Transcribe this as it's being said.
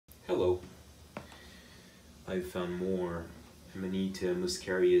Hello. I've found more Amanita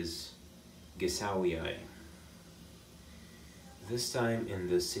Muscaria Guessowii. This time in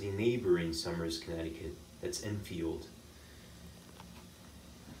the city neighboring Somers, Connecticut. That's Enfield.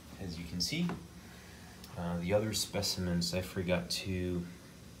 As you can see, the other specimens I forgot to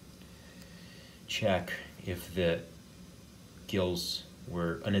check if the gills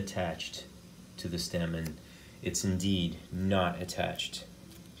were unattached to the stem, and it's indeed not attached.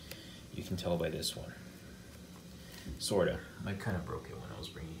 You can tell by this one. Sorta. I kind of broke it when I was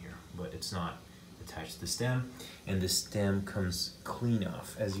bringing it here, but it's not attached to the stem, and the stem comes clean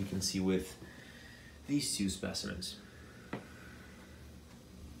off, as you can see with these two specimens.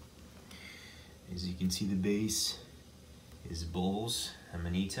 As you can see, the base is bulbous,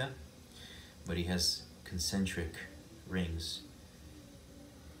 Amanita, but he has concentric rings.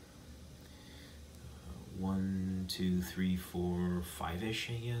 1, 2, 3, 4, 5-ish,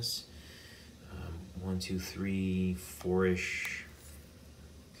 I guess. 1, 2, 3, 4-ish.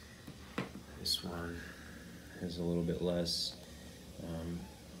 This one has a little bit less.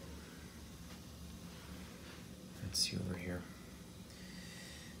 Let's see over here.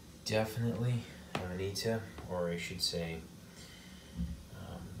 Definitely Amanita, or I should say,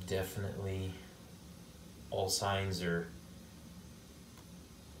 definitely all signs are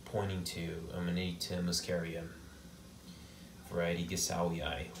pointing to Amanita Muscaria variety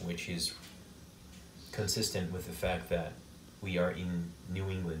Guessowii, which is consistent with the fact that we are in New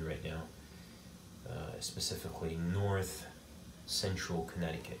England right now, specifically north central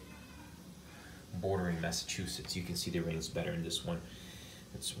Connecticut, bordering Massachusetts. You can see the rings better in this one.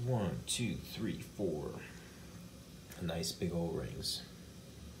 It's 1, 2, 3, 4. Nice big old rings.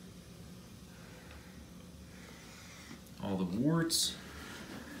 All the warts,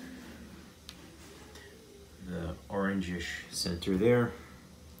 the orangish center there.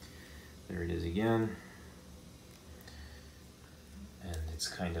 There it is again. And it's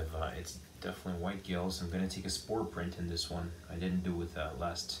kind of, it's definitely white gills. I'm gonna take a spore print in this one. I didn't do with that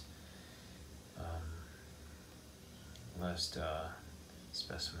last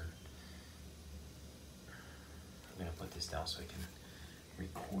specimen. I'm gonna put this down so I can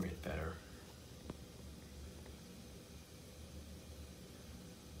record it better.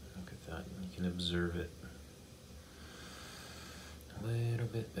 Look at that, you can observe it a little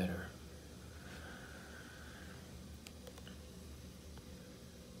bit better.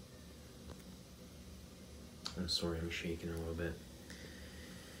 I'm sorry, I'm shaking a little bit.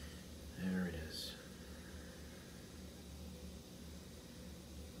 There it is.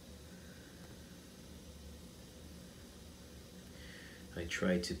 I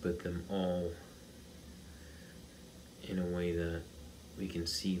tried to put them all in a way that we can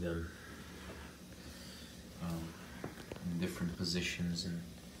see them in different positions and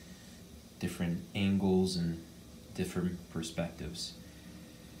different angles and different perspectives.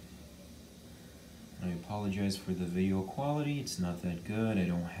 I apologize for the video quality, it's not that good. I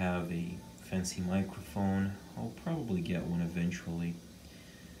don't have a fancy microphone. I'll probably get one eventually,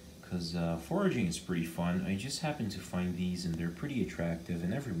 because foraging is pretty fun. I just happened to find these and they're pretty attractive,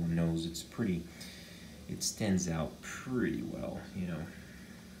 and everyone knows it's pretty, it stands out pretty well, you know.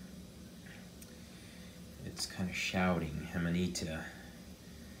 It's kind of shouting, Amanita,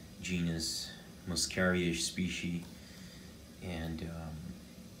 genus, Muscaria species, and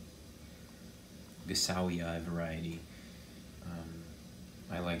Guessowii variety.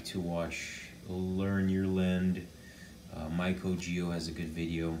 I like to watch Learn Your Land. Myco Geo has a good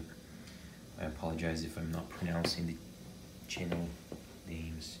video. I apologize if I'm not pronouncing the channel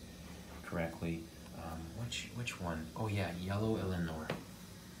names correctly. Which one? Oh yeah, Yellow Eleanor.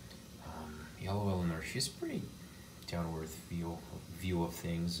 Yellow Eleanor, she's pretty down-to-earth view of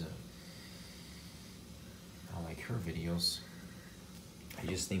things. I like her videos. I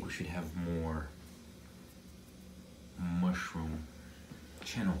just think we should have more mushroom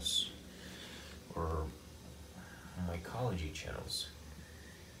channels or mycology channels,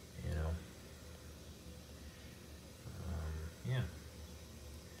 you know. Yeah,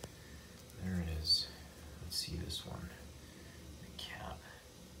 there it is. Let's see this one, the cap.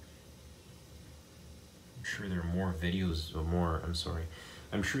 I'm sure there are more videos or more,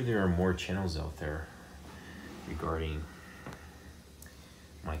 I'm sure there are more channels out there regarding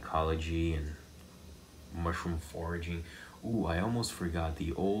mycology and mushroom foraging. Ooh, I almost forgot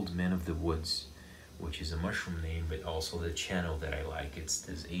the Old Man of the Woods, which is a mushroom name, but also the channel that I like. It's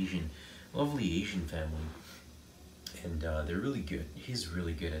this lovely Asian family, and they're really good. He's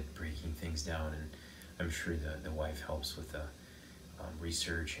really good at breaking things down, and I'm sure the wife helps with the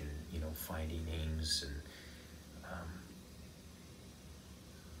research and, you know, finding names and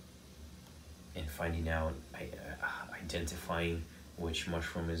and finding out, identifying which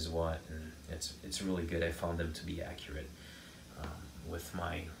mushroom is what, and it's really good. I found them to be accurate with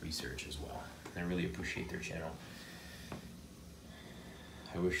my research as well. I really appreciate their channel.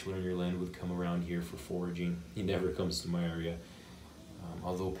 I wish Learn Your Land would come around here for foraging. He never comes to my area.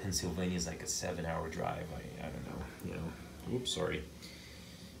 Although Pennsylvania is like a 7-hour drive, I don't know, you know. Oops, sorry.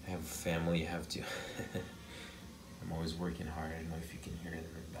 I have a family, I have to. I'm always working hard. I don't know if you can hear them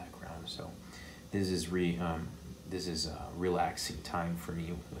in the background. So this is relaxing time for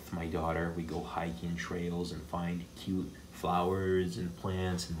me with my daughter. We go hiking trails and find cute flowers and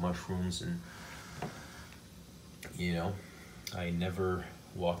plants and mushrooms, and you know, I never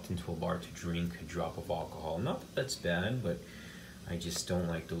walked into a bar to drink a drop of alcohol. Not that that's bad, but I just don't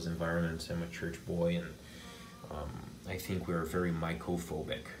like those environments. I'm a church boy, and I think we're very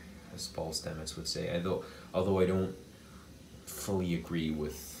mycophobic, as Paul Stamets would say. Although I don't fully agree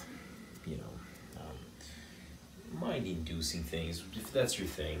with, you know, mind-inducing things. If that's your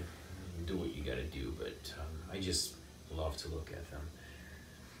thing, do what you gotta do. But I just love to look at them.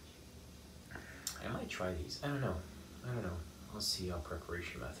 I might try these. I don't know. Let's see our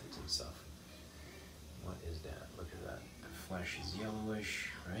preparation methods and stuff. What is that? Look at that. The flesh is yellowish,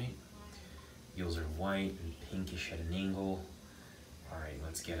 right? Gills are white and pinkish at an angle. All right,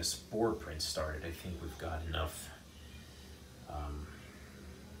 let's get a spore print started. I think we've got enough.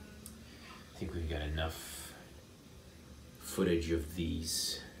 Footage of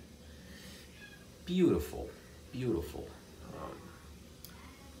these beautiful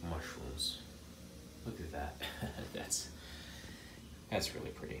mushrooms. Look at that. That's really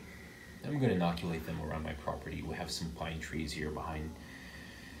pretty. I'm gonna inoculate them around my property. We have some pine trees here behind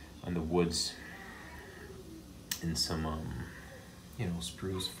on the woods, and some you know,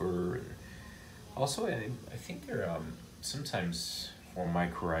 spruce fir, and also I think they're sometimes form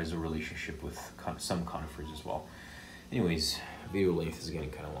mycorrhizal relationship with some conifers as well. Anyways, video length is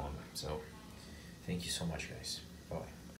getting kind of long, so thank you so much, guys. Bye.